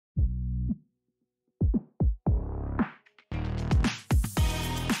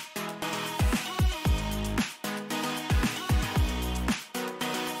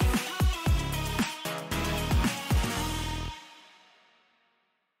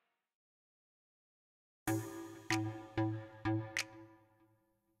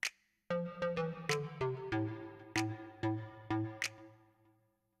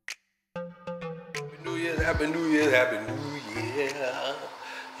Happy New Year, Happy New Year.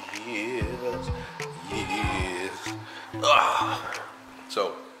 Yes, yes.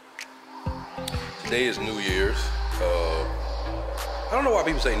 So, today is New Year's. I don't know why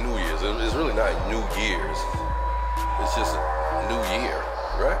people say New Year's. It's really not New Year's. It's just New Year,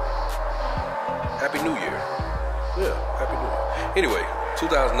 right? Happy New Year. Yeah, Happy New Year. Anyway,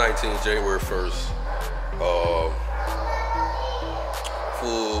 2019, January 1st.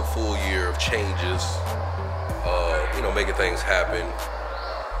 Full year of changes. Making things happen.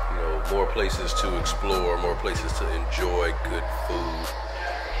 More places to explore, more places to enjoy good food.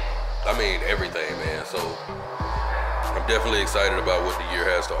 I mean, everything, man. So I'm definitely excited about what the year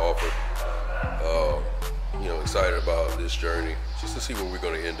has to offer. Excited about this journey, just to see where we're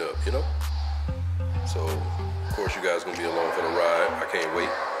going to end up, So, of course, you guys are going to be along for the ride. I can't wait.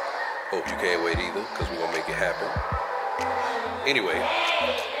 Hope you can't wait either, because we're going to make it happen. Anyway,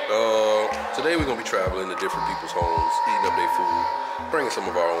 today we're going to be traveling to different people's homes, eating up their food, bringing some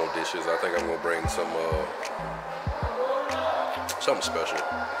of our own dishes. I think I'm going to bring something special.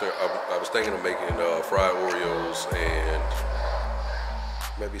 I was thinking of making fried Oreos and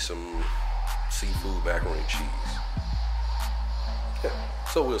maybe some seafood macaroni and cheese. Yeah,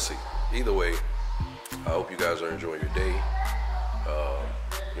 so we'll see. Either way, I hope you guys are enjoying your day.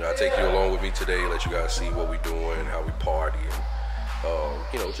 I take you along with me today, let you guys see what we're doing, how we party,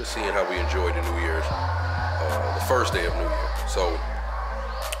 and just seeing how we enjoy the New Year's, the first day of New Year. So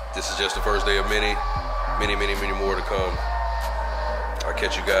this is just the first day of many more to come. I'll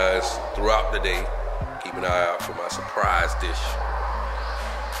catch you guys throughout the day. Keep an eye out for my surprise dish.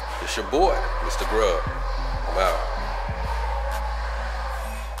 It's your boy, Mr. Grub. I'm out.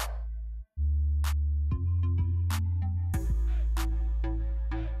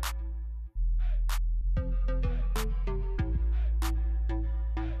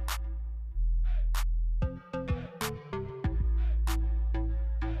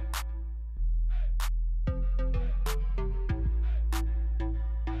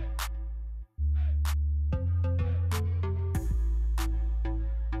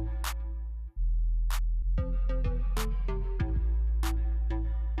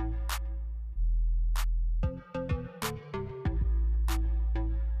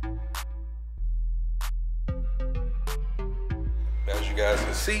 As you guys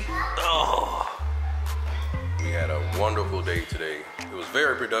can see, we had a wonderful day today. It was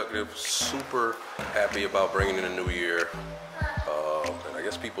very productive, super happy about bringing in a new year. And I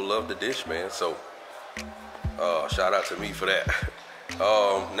guess people love the dish, man. So shout out to me for that.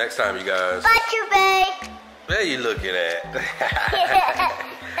 Next time, you guys. Got you, babe. There you looking at.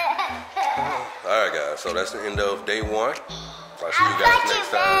 All right, guys. So that's the end of day one. I'll see you guys next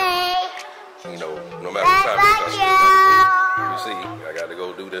time. No matter what time it is, you see, I got to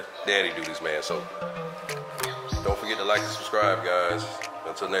go do the daddy duties, man. So don't forget to like and subscribe, guys.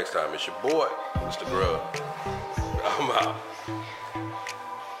 Until next time, it's your boy, Mr. Grub. I'm out.